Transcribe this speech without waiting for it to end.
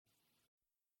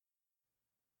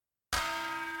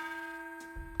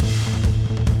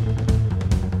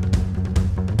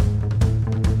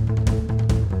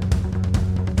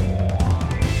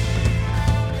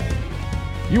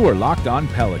You are Locked On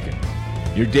Pelicans,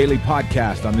 your daily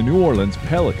podcast on the New Orleans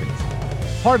Pelicans,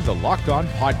 part of the Locked On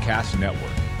Podcast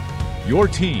Network, your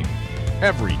team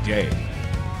every day.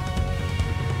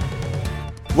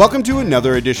 Welcome to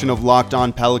another edition of Locked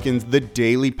On Pelicans, the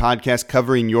daily podcast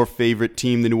covering your favorite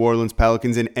team, the New Orleans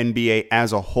Pelicans, and NBA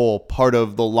as a whole, part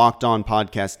of the Locked On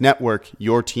Podcast Network,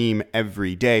 your team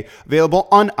every day. Available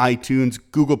on iTunes,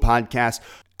 Google Podcasts,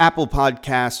 Apple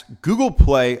Podcasts, Google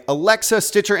Play, Alexa,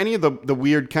 Stitcher, any of the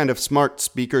weird kind of smart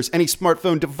speakers, any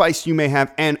smartphone device you may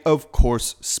have, and of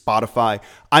course, Spotify.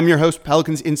 I'm your host,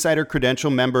 Pelicans Insider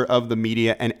Credential, member of the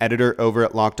media and editor over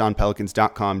at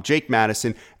LockedOnPelicans.com, Jake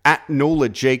Madison, at NOLA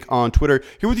Jake on Twitter.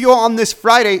 Here with you all on this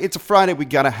Friday. It's a Friday. We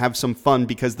got to have some fun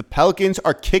because the Pelicans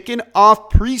are kicking off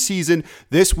preseason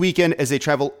this weekend as they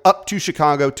travel up to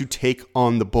Chicago to take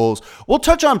on the Bulls. We'll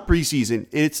touch on preseason.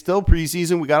 It's still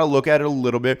preseason. We got to look at it a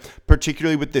little bit,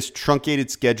 particularly with this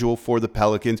truncated schedule for the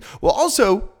Pelicans. We'll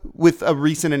also, with a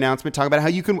recent announcement, talk about how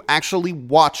you can actually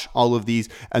watch all of these,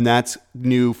 and that's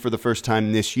new for the first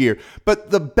time this year. But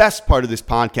the best part of this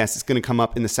podcast is going to come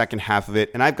up in the second half of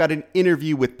it, and I've got an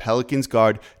interview with Pelicans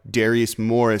guard Darius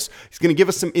Morris. He's going to give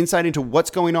us some insight into what's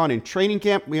going on in training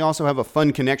camp. We also have a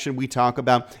fun connection we talk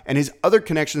about, and his other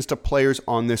connections to players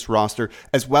on this roster,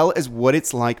 as well as what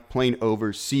it's like playing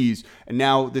overseas. And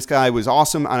now this guy was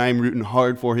awesome, and I'm rooting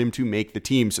hard for him to make the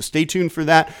team. So stay tuned for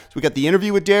that. So we got the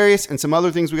interview with Darius and some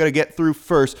other things we got to get through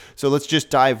first. So let's just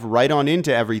dive right on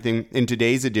into everything in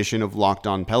today's edition of Locked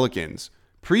On Pelicans.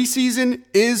 Preseason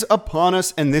is upon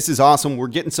us, and this is awesome. We're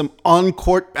getting some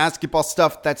on-court basketball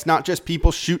stuff that's not just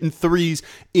people shooting threes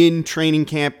in training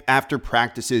camp after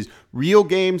practices. Real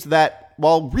games that,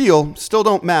 while real, still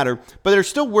don't matter, but they're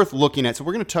still worth looking at. So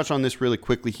we're going to touch on this really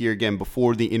quickly here again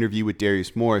before the interview with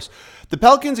Darius Morris. The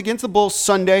Pelicans against the Bulls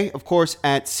Sunday, of course,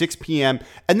 at 6 p.m.,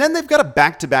 and then they've got a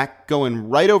back-to-back going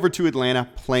right over to Atlanta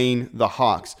playing the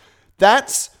Hawks.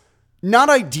 That's not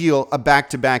ideal, a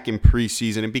back-to-back in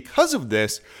preseason. And because of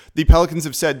this, the Pelicans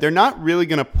have said they're not really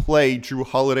going to play Jrue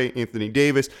Holiday, Anthony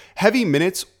Davis, heavy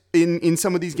minutes in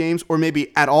some of these games, or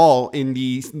maybe at all in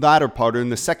the latter part or in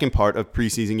the second part of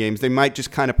preseason games. They might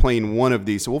just kind of play in one of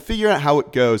these. So we'll figure out how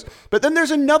it goes. But then there's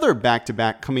another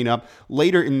back-to-back coming up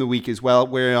later in the week as well,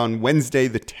 where on Wednesday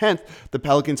the 10th, the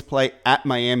Pelicans play at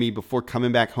Miami before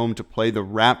coming back home to play the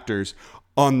Raptors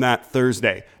on that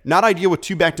Thursday. Not ideal with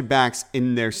two back-to-backs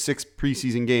in their 6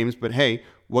 preseason games, but hey,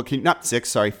 5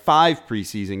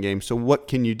 preseason games. So what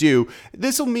can you do?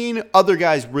 This will mean other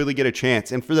guys really get a chance.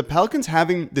 And for the Pelicans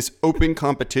having this open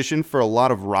competition for a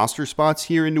lot of roster spots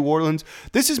here in New Orleans,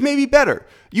 this is maybe better.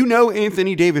 You know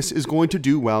Anthony Davis is going to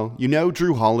do well. You know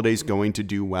Jrue Holiday is going to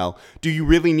do well. Do you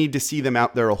really need to see them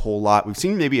out there a whole lot? We've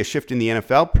seen maybe a shift in the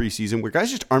NFL preseason where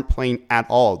guys just aren't playing at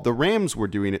all. The Rams were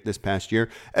doing it this past year,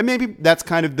 and maybe that's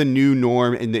kind of the new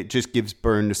norm, and it just gives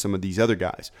burn to some of these other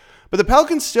guys. But the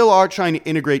Pelicans still are trying to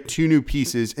integrate 2 new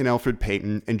pieces in Elfrid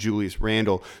Payton and Julius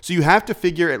Randle. So you have to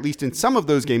figure, at least in some of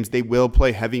those games, they will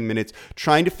play heavy minutes,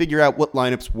 trying to figure out what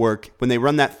lineups work. When they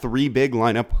run that 3 big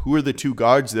lineup, who are the 2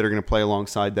 guards that are going to play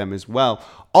alongside them as well?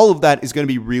 All of that is going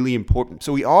to be really important.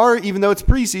 So we are, even though it's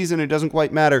preseason, it doesn't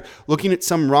quite matter, looking at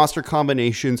some roster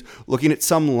combinations, looking at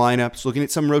some lineups, looking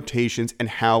at some rotations, and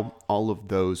how all of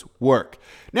those work.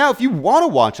 Now, if you want to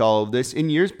watch all of this in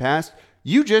years past,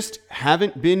 you just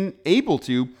haven't been able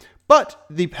to, but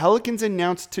the Pelicans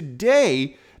announced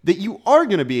today that you are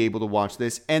going to be able to watch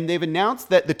this, and they've announced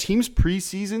that the team's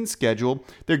preseason schedule,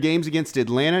 their games against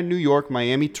Atlanta, New York,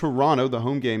 Miami, Toronto, the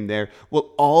home game there,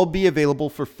 will all be available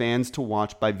for fans to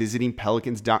watch by visiting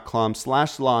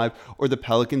pelicans.com/live or the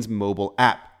Pelicans mobile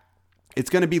app. It's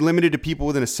going to be limited to people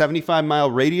within a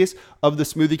 75-mile radius of the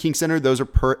Smoothie King Center. Those are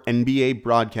per NBA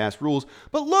broadcast rules.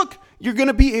 But look, you're going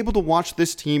to be able to watch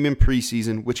this team in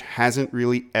preseason, which hasn't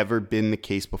really ever been the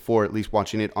case before, at least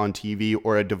watching it on TV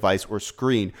or a device or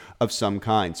screen of some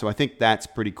kind. So I think that's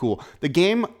pretty cool. The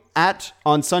game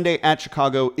on Sunday at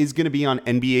Chicago is going to be on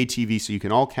NBA TV, so you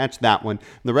can all catch that one.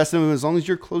 And the rest of them, as long as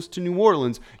you're close to New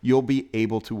Orleans, you'll be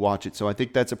able to watch it. So I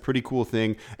think that's a pretty cool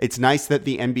thing. It's nice that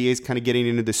the NBA is kind of getting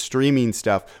into the streaming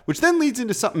stuff, which then leads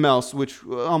into something else, which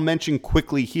I'll mention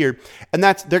quickly here, and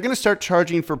that's they're going to start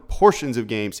charging for portions of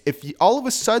games. If all of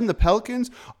a sudden the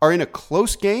Pelicans are in a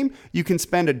close game, you can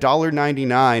spend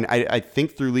 $1.99, I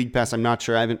think through League Pass, I'm not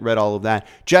sure, I haven't read all of that,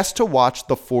 just to watch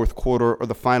the fourth quarter or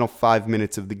the final 5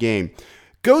 minutes of the game.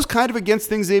 goes kind of against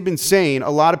things they've been saying.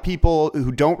 A lot of people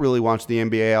who don't really watch the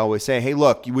NBA always say, hey,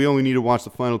 look, we only need to watch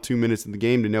the final 2 minutes of the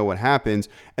game to know what happens.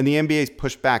 And the NBA's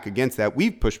pushed back against that.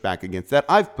 We've pushed back against that.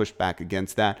 I've pushed back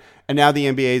against that. And now the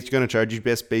NBA is going to charge you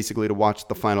basically to watch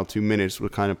the final 2 minutes,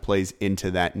 which kind of plays into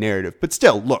that narrative. But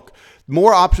still, look,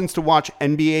 more options to watch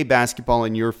NBA basketball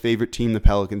and your favorite team, the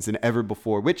Pelicans, than ever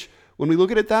before, which, when we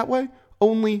look at it that way,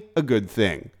 only a good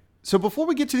thing. So before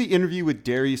we get to the interview with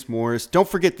Darius Morris, don't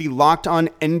forget the Locked On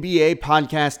NBA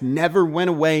podcast never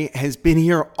went away, has been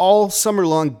here all summer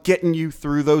long, getting you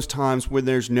through those times when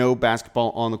there's no basketball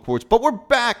on the courts. But we're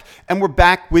back, and we're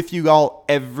back with you all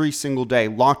every single day.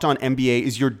 Locked On NBA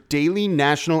is your daily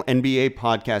national NBA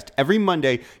podcast. Every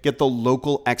Monday, get the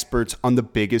local experts on the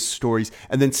biggest stories,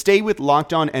 and then stay with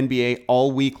Locked On NBA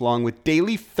all week long with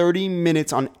daily 30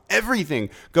 minutes on everything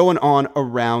going on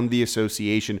around the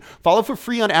association. Follow for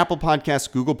free on Apple Podcasts,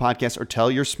 Google Podcasts, or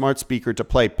tell your smart speaker to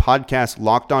play podcast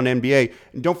Locked On NBA.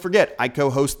 And don't forget, I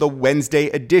co-host the Wednesday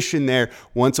edition there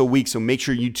once a week, so make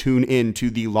sure you tune in to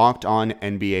the Locked On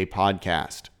NBA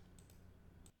podcast.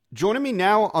 Joining me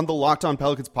now on the Locked On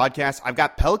Pelicans podcast, I've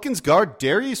got Pelicans guard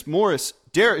Darius Morris.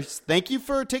 Darius, thank you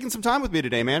for taking some time with me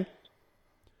today, man.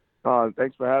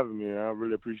 Thanks for having me. I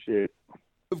really appreciate it.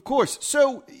 Of course.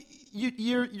 So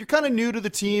you're kind of new to the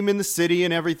team in the city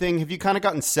and everything. Have you kind of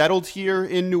gotten settled here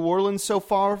in New Orleans so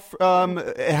far?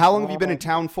 How long have you been in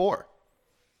town for?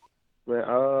 Man,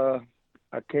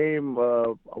 I came,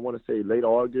 I want to say late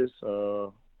August.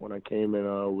 When I came in,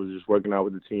 was just working out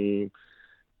with the team.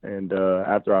 And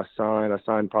after I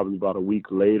signed probably about a week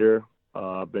later.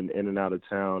 I've been in and out of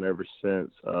town ever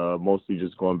since, mostly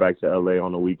just going back to LA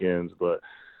on the weekends. But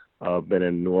I've been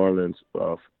in New Orleans,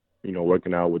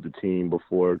 working out with the team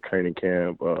before training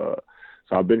camp. So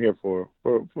I've been here for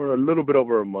a little bit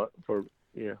over a month. About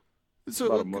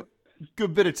a month.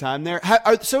 Good bit of time there.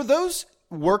 So those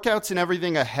workouts and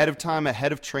everything ahead of time,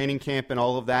 ahead of training camp and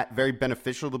all of that, very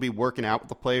beneficial to be working out with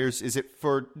the players? Is it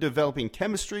for developing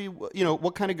chemistry?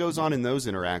 What kind of goes on in those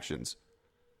interactions?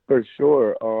 For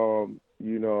sure.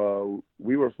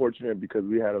 We were fortunate because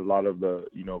we had a lot of the,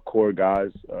 core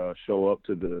guys show up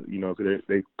to the,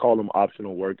 they call them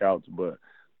optional workouts, but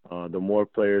the more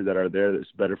players that are there,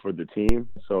 it's better for the team.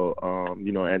 So,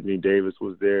 Anthony Davis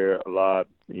was there a lot.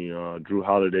 Drew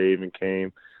Holiday even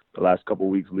came the last couple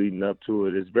of weeks leading up to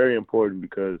it. It's very important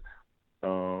because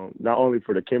not only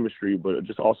for the chemistry, but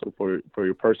just also for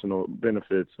your personal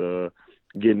benefits,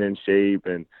 getting in shape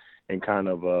and kind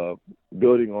of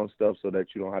building on stuff so that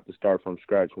you don't have to start from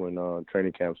scratch when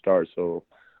training camp starts. So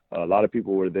a lot of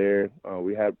people were there.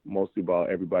 We had mostly about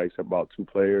everybody except about 2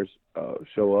 players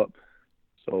show up.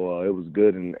 So it was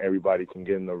good, and everybody can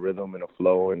get in the rhythm and the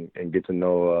flow and get to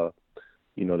know,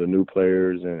 the new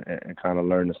players and kind of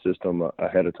learn the system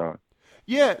ahead of time.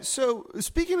 Yeah, so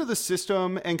speaking of the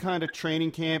system and kind of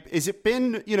training camp, has it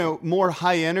been, more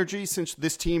high energy since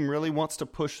this team really wants to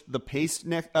push the pace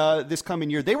this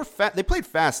coming year? They played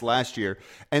fast last year,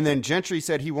 and then Gentry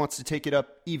said he wants to take it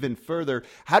up even further.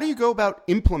 How do you go about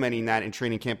implementing that in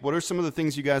training camp? What are some of the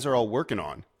things you guys are all working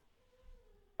on?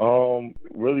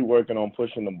 Really working on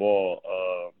pushing the ball.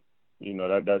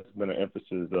 That's been an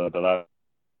emphasis the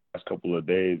last couple of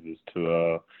days is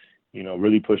to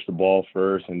really push the ball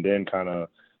first and then kind of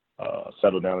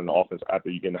settle down in the offense after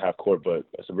you get in the half court. But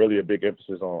it's really a big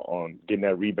emphasis on getting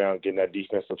that rebound, getting that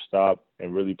defensive stop,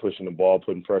 and really pushing the ball,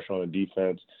 putting pressure on the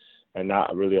defense, and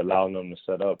not really allowing them to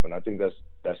set up. And I think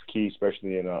that's key,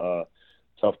 especially in a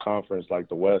tough conference like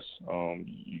the West.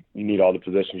 You need all the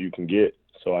possessions you can get.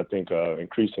 So I think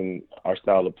increasing our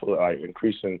style of play,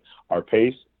 increasing our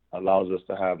pace allows us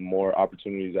to have more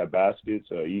opportunities at baskets,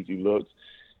 easy looks,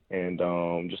 and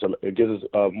it gives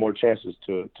us more chances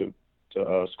to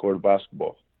score the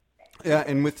basketball. Yeah,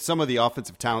 and with some of the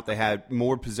offensive talent they had,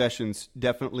 more possessions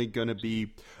definitely going to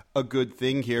be a good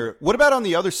thing here. What about on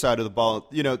the other side of the ball?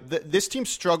 This team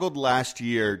struggled last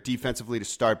year defensively to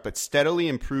start, but steadily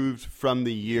improved from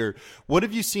the year. What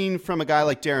have you seen from a guy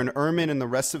like Darren Erman and the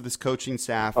rest of this coaching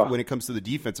staff when it comes to the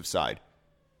defensive side?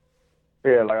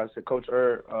 Yeah, like I said, Coach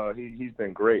he's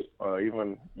been great.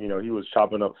 Even he was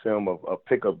chopping up film of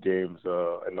pickup games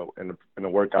in the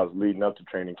workouts leading up to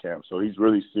training camp. So he's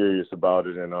really serious about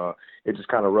it, and it just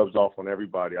kind of rubs off on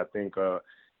everybody. I think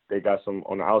they got some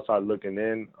on the outside looking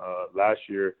in last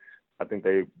year. I think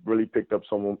they really picked up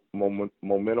some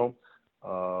momentum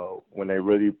when they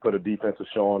really put a defensive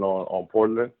showing on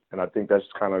Portland, and I think that's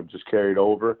kind of just carried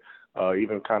over.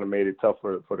 Even kind of made it tough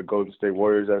for the Golden State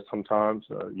Warriors at sometimes,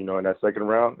 in that second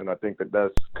round. And I think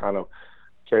that's kind of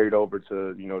carried over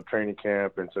to, training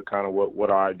camp and to kind of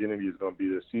what our identity is going to be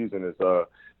this season is,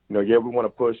 we want to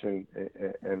push and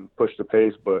push the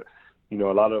pace, but, a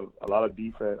lot of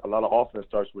defense, a lot of offense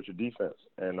starts with your defense.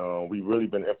 And we've really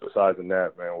been emphasizing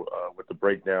that, man, with the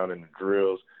breakdown and the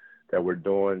drills that we're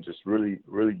doing, just really,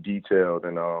 really detailed.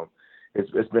 And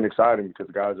it's been exciting because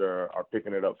the guys are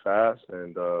picking it up fast.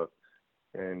 And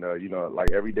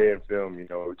like every day in film, we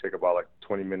take about like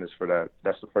 20 minutes for that.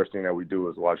 That's the first thing that we do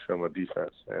is watch film of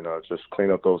defense and just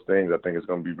clean up those things. I think it's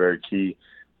going to be very key.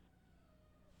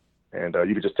 And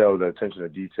you can just tell the attention to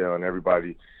detail, and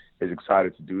everybody is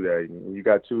excited to do that. You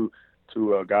got two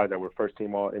guys that were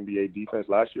first-team All-NBA defense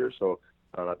last year, so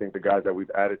I think the guys that we've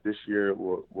added this year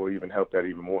will even help that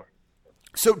even more.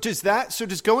 So does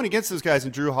going against those guys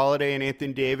and Jrue Holiday and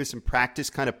Anthony Davis in practice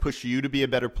kind of push you to be a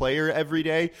better player every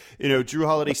day? Jrue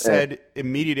Holiday said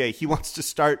in media day he wants to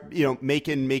start,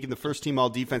 making the first team all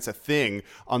defense a thing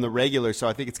on the regular. So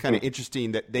I think it's kind of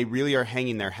interesting that they really are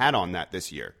hanging their hat on that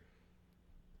this year.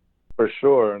 For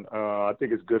sure. And I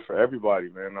think it's good for everybody,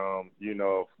 man.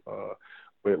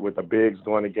 With the bigs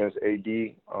going against AD,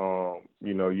 you're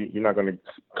not going to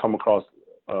come across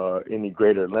any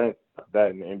greater length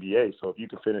that in the NBA. So if you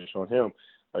can finish on him,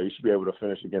 you should be able to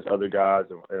finish against other guys.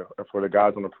 And for the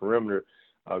guys on the perimeter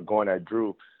going at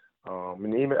Jrue,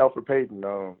 and even Elfrid Payton,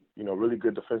 really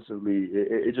good defensively.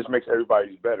 It just makes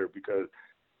everybody better because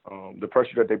the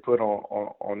pressure that they put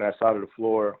on that side of the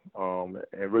floor,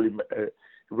 it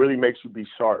really makes you be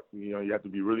sharp. You have to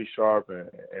be really sharp and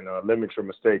limit your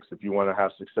mistakes if you want to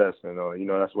have success. And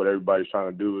that's what everybody's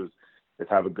trying to do is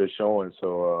have a good showing.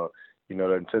 So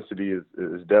the intensity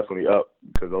is definitely up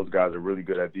because those guys are really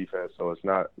good at defense. So it's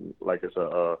not like it's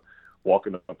a walk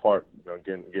in the park,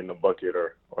 getting a bucket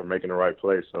or making the right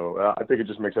play. So I think it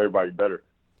just makes everybody better,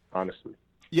 honestly.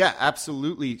 Yeah,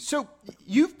 absolutely. So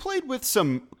you've played with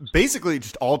some basically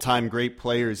just all-time great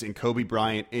players in Kobe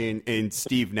Bryant and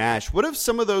Steve Nash. What have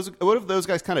those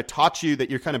guys kind of taught you that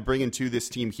you're kind of bringing to this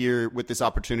team here with this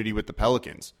opportunity with the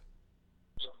Pelicans?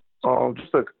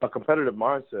 Just a competitive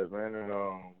mindset, man,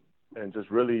 and just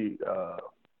really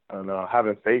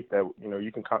having faith that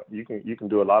you can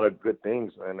do a lot of good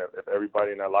things, and if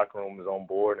everybody in that locker room is on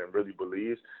board and really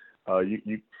believes,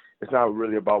 it's not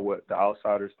really about what the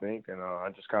outsiders think. And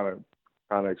I'm just kind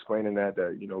of explaining that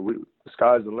the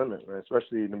sky's the limit, man.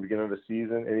 Especially in the beginning of the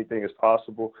season, anything is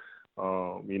possible.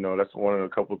 That's one of the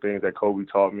couple of things that Kobe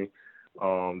taught me.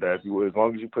 That as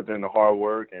long as you put in the hard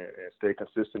work and stay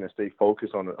consistent and stay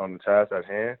focused on the task at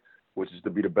hand, which is to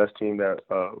be the best team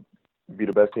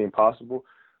possible,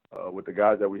 with the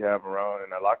guys that we have around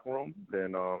in that locker room,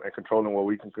 then and controlling what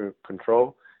we can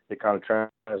control, it kind of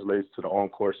translates to the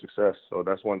on-court success. So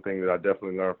that's one thing that I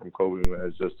definitely learned from Kobe,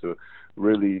 is just to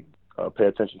really pay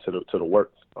attention to the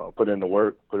work, put in the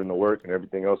work, and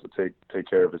everything else will take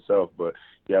care of itself. But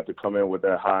you have to come in with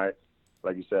that high,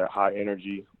 like you said, high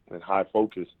energy and high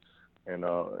focus, and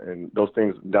those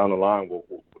things down the line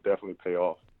will definitely pay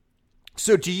off.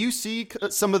 So do you see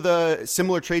some of the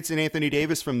similar traits in Anthony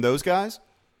Davis from those guys?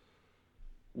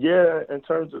 Yeah, in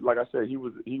terms of, like I said, he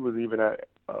was even at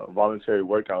voluntary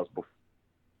workouts before.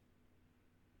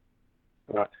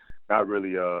 Not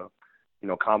really,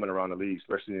 common around the league,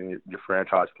 especially in your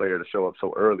franchise player to show up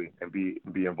so early and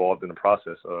be involved in the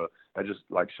process. That just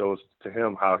shows to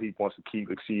him how he wants to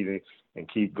keep exceeding and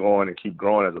keep going and keep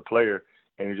growing as a player,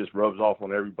 and it just rubs off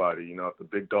on everybody. If the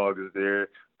big dog is there,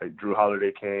 like Jrue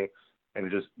Holiday came, and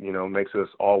it just, makes us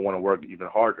all want to work even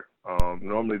harder.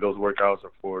 Normally those workouts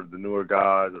are for the newer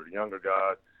guys or the younger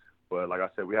guys, but like I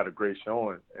said, we had a great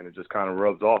showing, and it just kind of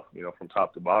rubs off, from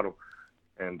top to bottom.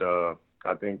 And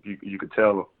I think you could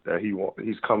tell that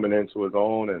he's coming into his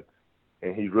own,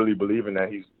 and he's really believing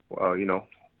that he's,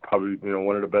 probably,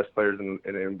 one of the best players in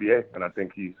the NBA. And I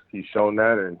think he's shown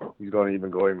that, and he's going to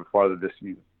even go even farther this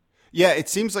season. Yeah, it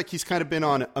seems like he's kind of been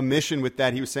on a mission with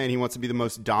that. He was saying he wants to be the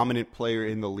most dominant player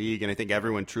in the league, and I think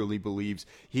everyone truly believes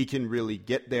he can really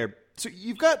get there. So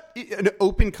you've got an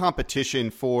open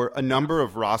competition for a number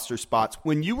of roster spots.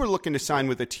 When you were looking to sign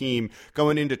with a team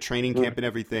going into training camp and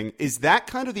everything, is that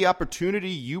kind of the opportunity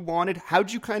you wanted?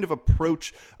 How'd you kind of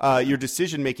approach your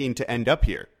decision-making to end up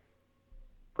here?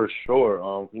 For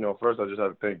sure. First I just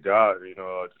have to thank God,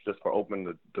 just for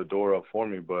opening the door up for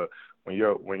me. But when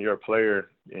you're a player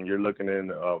and you're looking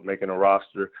in making a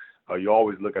roster, you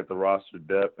always look at the roster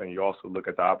depth, and you also look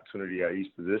at the opportunity at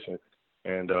each position.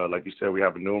 And like you said, we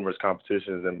have numerous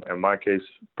competitions. And in my case,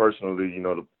 personally,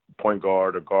 the point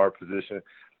guard or guard position,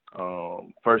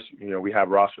 first, we have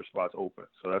roster spots open,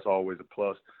 so that's always a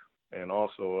plus. And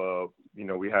also,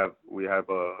 we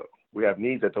have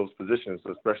needs at those positions,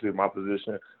 especially my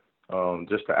position.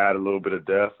 just to add a little bit of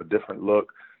depth, a different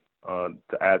look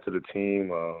to add to the team.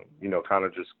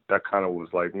 That kind of was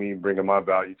like me bringing my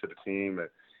value to the team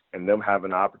and them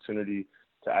having the opportunity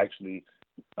to actually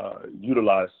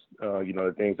utilize,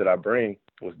 the things that I bring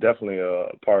was definitely a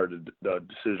part of the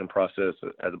decision process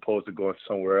as opposed to going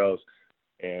somewhere else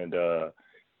and,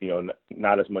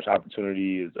 not as much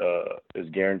opportunity is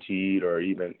guaranteed or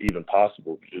even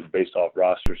possible just based off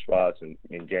roster spots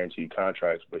and guaranteed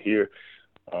contracts. But here,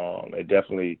 it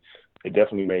definitely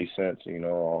made sense,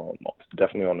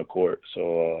 definitely on the court.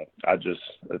 So I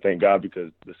thank God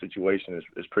because the situation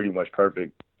is pretty much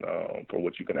perfect for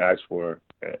what you can ask for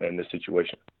in this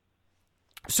situation.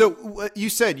 So you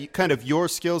said your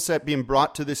skill set being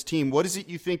brought to this team. What is it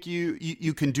you think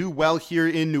you can do well here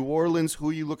in New Orleans? Who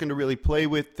are you looking to really play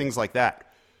with? Things like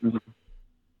that.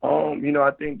 Mm-hmm.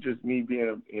 I think just me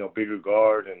being a bigger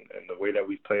guard and the way that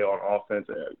we play on offense,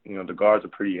 the guards are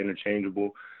pretty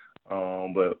interchangeable.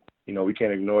 But we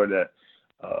can't ignore that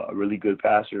a really good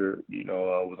passer,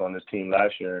 was on this team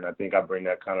last year, and I think I bring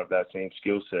that same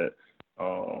skill set,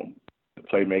 the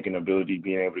playmaking ability,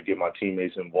 being able to get my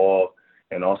teammates involved,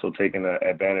 and also taking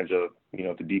advantage of,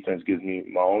 the defense gives me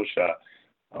my own shot.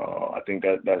 I think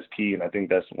that's key, and I think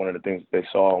that's one of the things they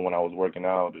saw when I was working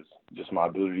out is just my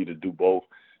ability to do both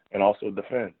and also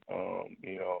defend.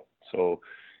 So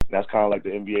that's kind of like the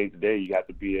NBA today. You have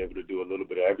to be able to do a little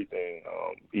bit of everything,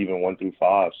 even 1 through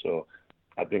 5. So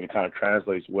I think it kind of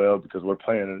translates well because we're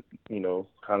playing,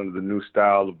 kind of the new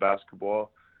style of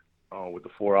basketball with the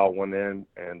 4-out 1 in,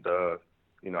 and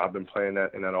I've been playing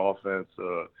that in that offense.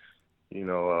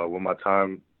 With my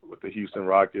time with the Houston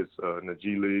Rockets in the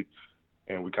G League,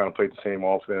 and we kind of played the same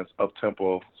offense up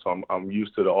tempo. So I'm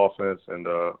used to the offense, and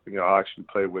I actually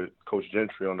played with Coach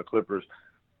Gentry on the Clippers.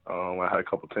 I had a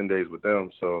couple 10 days with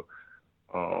them, so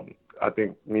I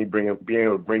think me being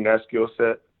able to bring that skill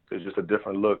set is just a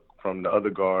different look from the other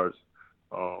guards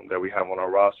that we have on our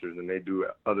rosters, and they do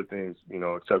other things,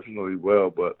 exceptionally well.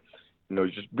 But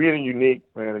just being unique,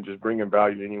 man, and just bringing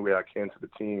value any way I can to the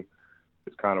team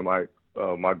is kind of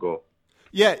my goal.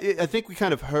 Yeah, I think we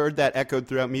kind of heard that echoed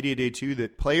throughout Media Day too,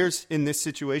 that players in this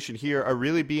situation here are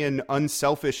really being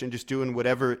unselfish and just doing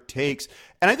whatever it takes.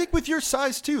 And I think with your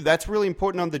size too, that's really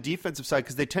important on the defensive side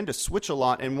because they tend to switch a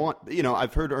lot and want,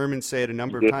 I've heard Erman say it a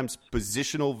number of times,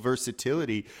 positional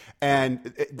versatility.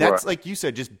 And that's, like you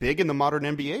said, just big in the modern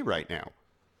NBA right now.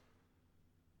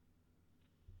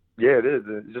 Yeah, it is.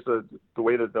 It's just the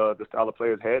way that the style of play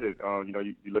is headed.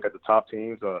 You look at the top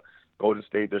teams, Golden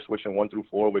State, they're switching 1 through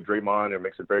 4 with Draymond. It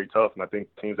makes it very tough. And I think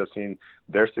teams have seen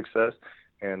their success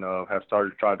and have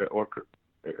started to try to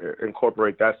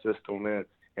incorporate that system in.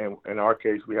 And in our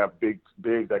case, we have bigs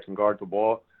that can guard the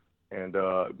ball. And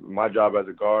my job as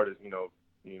a guard is,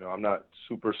 I'm not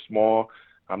super small.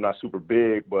 I'm not super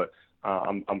big, but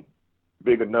I'm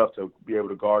big enough to be able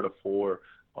to guard a 4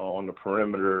 on the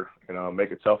perimeter and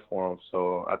make it tough for them.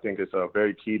 So I think it's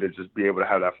very key to just be able to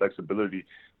have that flexibility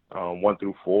 1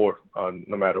 through 4,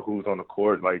 no matter who's on the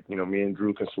court. Like, me and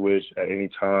Drew can switch at any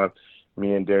time.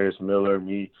 Me and Darius Miller,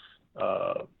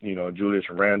 Julius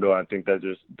Randle. I think that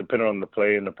just, depending on the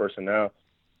play and the personnel,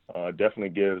 definitely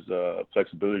gives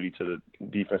flexibility to the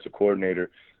defensive coordinator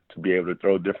to be able to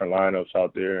throw different lineups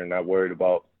out there and not worried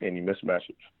about any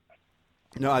mismatches.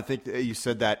 No, I think you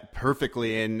said that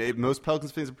perfectly, and most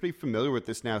Pelicans fans are pretty familiar with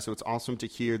this now, so it's awesome to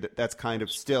hear that that's kind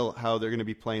of still how they're going to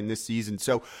be playing this season.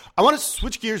 So I want to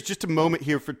switch gears just a moment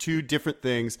here for 2 different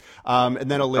things,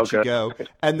 and then I'll let you go.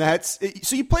 And that's –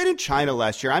 so you played in China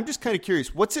last year. I'm just kind of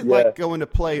curious, what's it like going to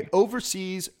play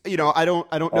overseas? I don't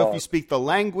know if you speak the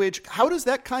language. How does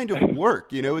that kind of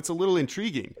work? It's a little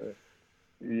intriguing.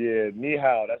 Yeah, ni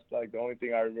hao. That's like the only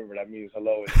thing I remember. That means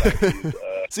hello in Chinese.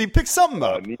 So you picked something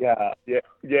up. Ni hao.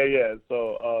 Yeah.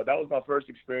 So that was my first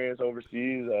experience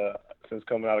overseas since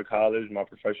coming out of college, my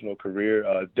professional career.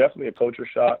 Definitely a culture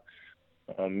shock.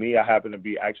 I happened to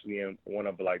be actually in one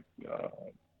of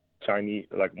Chinese,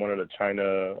 like one of the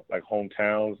China like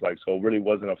hometowns. Like, so it really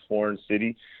wasn't a foreign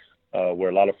city where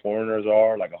a lot of foreigners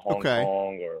are, like a Hong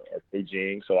Kong or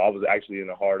Beijing. So I was actually in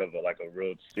the heart of a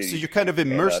real city. So you're kind of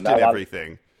immersed in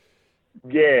everything.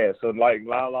 Yeah. So like a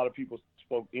lot of people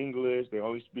spoke English. They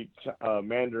only speak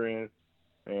Mandarin,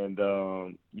 and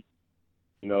it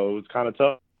was kind of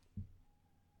tough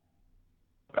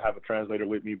to have a translator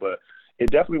with me, but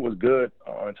it definitely was good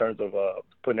in terms of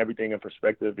putting everything in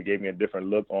perspective. It gave me a different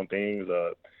look on things.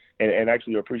 And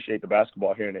actually appreciate the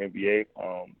basketball here in the NBA.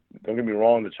 Don't get me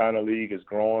wrong, the China League is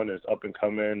growing, it's up and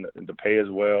coming, the pay as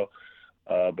well.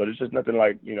 But it's just nothing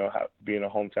like, being a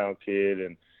hometown kid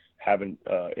and having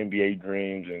NBA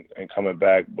dreams and coming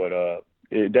back. But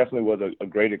it definitely was a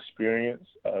great experience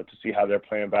to see how they're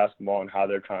playing basketball and how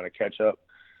they're trying to catch up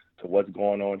to what's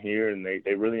going on here. And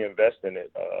they really invest in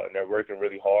it. And they're working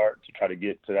really hard to try to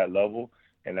get to that level.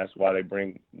 And that's why they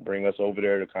bring us over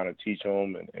there to kind of teach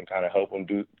them and kind of help them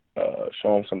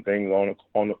show them some things on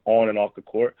and off the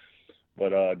court.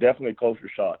 But definitely culture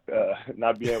shock,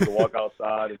 not being able to walk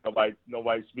outside and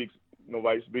nobody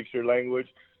speaks your language,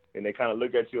 and they kind of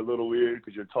look at you a little weird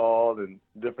because you're tall and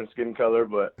different skin color.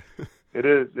 But it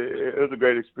was a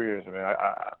great experience, man.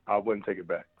 I wouldn't take it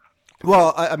back.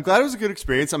 Well, I'm glad it was a good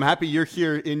experience. I'm happy you're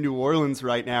here in New Orleans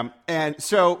right now. And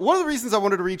so one of the reasons I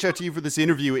wanted to reach out to you for this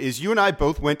interview is you and I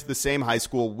both went to the same high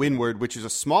school, Windward, which is a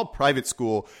small private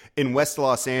school in West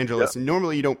Los Angeles. Yeah. And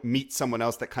normally you don't meet someone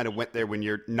else that kind of went there when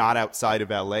you're not outside of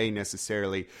LA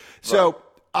necessarily. So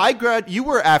right. You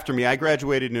were after me. I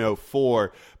graduated in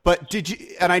 2004. But did you,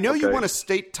 and I know you won a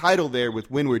state title there with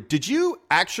Windward. Did you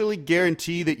actually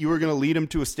guarantee that you were going to lead them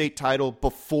to a state title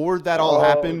before that all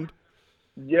happened?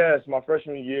 Yes, my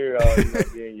freshman year,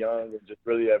 being young and just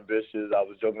really ambitious, I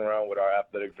was joking around with our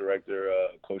athletic director,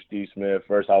 Coach Steve Smith.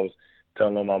 First, I was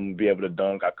telling him I'm going to be able to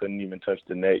dunk. I couldn't even touch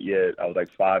the net yet. I was like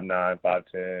 5'9",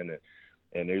 5'10",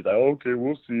 and he was like, okay,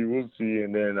 we'll see.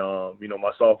 And then,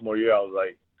 my sophomore year, I was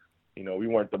like, we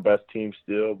weren't the best team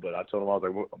still, but I told him, I was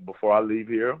like, before I leave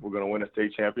here, we're going to win a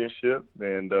state championship.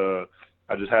 And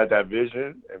I just had that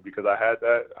vision, and because I had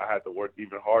that, I had to work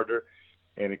even harder,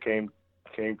 and it came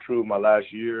true my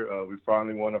last year. We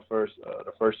finally won the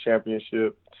first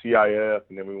championship, CIF,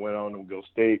 and then we went on to go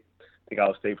state. I think I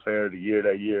was state player of the year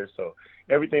that year. So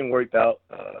everything worked out.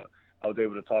 I was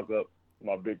able to talk up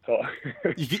my big talk.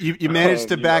 You managed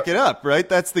to back it up, right?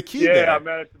 That's the key. Yeah, I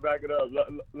managed to back it up.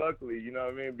 Luckily, you know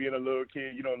what I mean? Being a little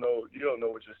kid, you don't know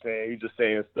what you're saying. You're just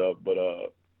saying stuff. But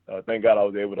thank God I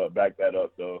was able to back that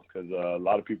up, though, because a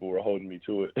lot of people were holding me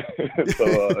to it.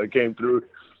 So it came through.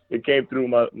 It came through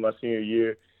my senior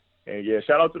year. And, yeah,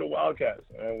 shout out to the Wildcats,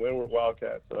 man, Windward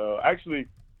Wildcats. Actually,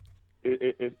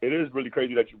 it is really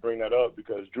crazy that you bring that up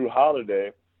because Drew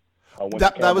Holiday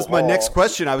that was my next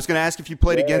question. I was going to ask if you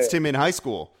played against him in high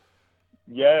school.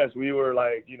 Yes, we were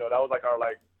that was like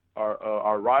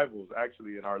our rivals,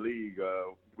 actually, in our league.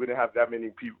 We didn't have that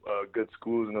many good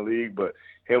schools in the league, but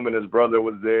him and his brother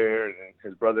was there, and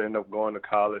his brother ended up going to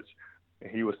college. And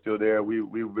he was still there.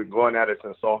 We've been going at it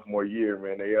since sophomore year,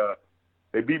 man.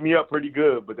 They beat me up pretty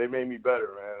good, but they made me better,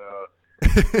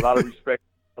 man. A lot of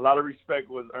respect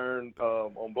was earned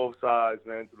on both sides,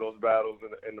 man, through those battles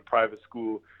in the private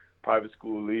school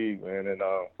league, man. And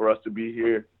for us to be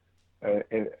here,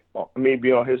 and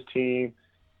be on his team,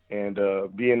 and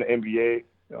be in the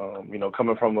NBA,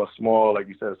 coming from a small, like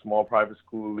you said, a small private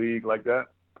school league like that,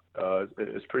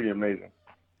 it's pretty amazing.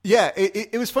 Yeah,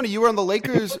 it was funny. You were on the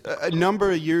Lakers a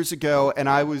number of years ago, and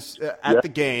I was at the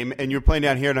game, and you were playing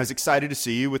down here, and I was excited to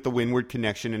see you with the Windward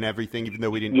connection and everything, even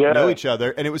though we didn't know each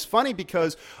other. And it was funny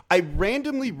because I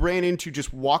randomly ran into,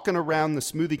 just walking around the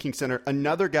Smoothie King Center,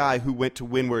 another guy who went to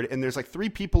Windward, and there's like 3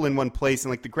 people in one place, and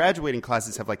like the graduating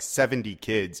classes have like 70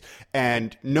 kids,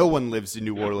 and no one lives in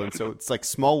New Orleans, so it's like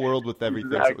small world with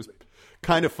everything. Exactly. So it was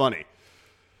kind of funny.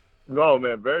 No,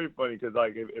 man, very funny because,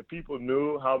 like, if people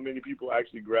knew how many people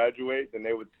actually graduate, then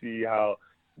they would see how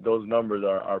those numbers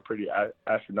are pretty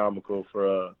astronomical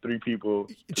for 3 people.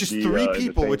 Just 3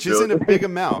 people, which isn't a big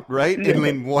amount, right? Yeah.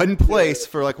 In one place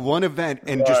for, like, one event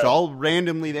and just all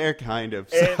randomly there, kind of.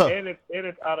 So. And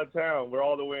it's out of town. We're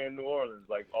all the way in New Orleans.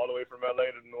 Like, all the way from L.A.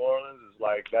 to New Orleans is,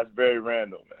 like, that's very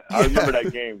random, man. I remember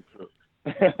that game, too.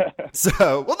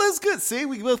 So, well, that's good. See,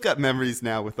 we both got memories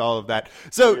now with all of that.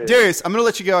 So, yeah. Darius, I'm going to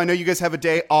let you go. I know you guys have a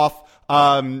day off.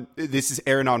 This is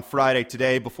airing on Friday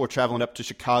today before traveling up to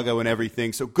Chicago and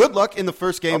everything. So, good luck in the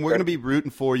first game. Okay. We're going to be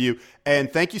rooting for you.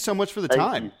 And thank you so much for the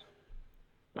time. You.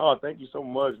 Oh, thank you so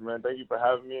much, man. Thank you for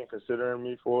having me and considering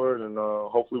me for it. And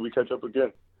hopefully we catch up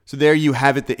again. So there you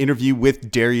have it, the interview with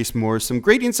Darius Morris. Some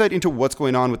great insight into what's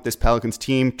going on with this Pelicans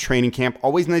team, training camp.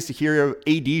 Always nice to hear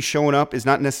AD showing up is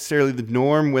not necessarily the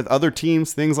norm with other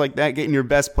teams, things like that, getting your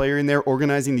best player in there,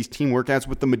 organizing these team workouts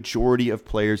with the majority of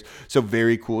players. So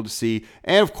very cool to see.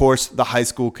 And, of course, the high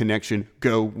school connection.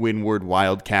 Go Windward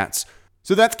Wildcats.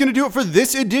 So that's going to do it for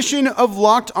this edition of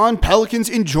Locked on Pelicans.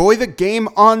 Enjoy the game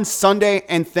on Sunday,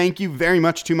 and thank you very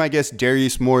much to my guest,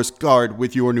 Darius Morris, guard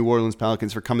with your New Orleans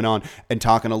Pelicans, for coming on and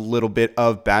talking a little bit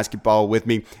of basketball with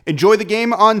me. Enjoy the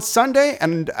game on Sunday,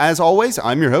 and as always,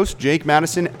 I'm your host, Jake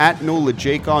Madison, at NOLA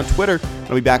Jake on Twitter.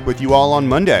 I'll be back with you all on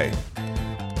Monday.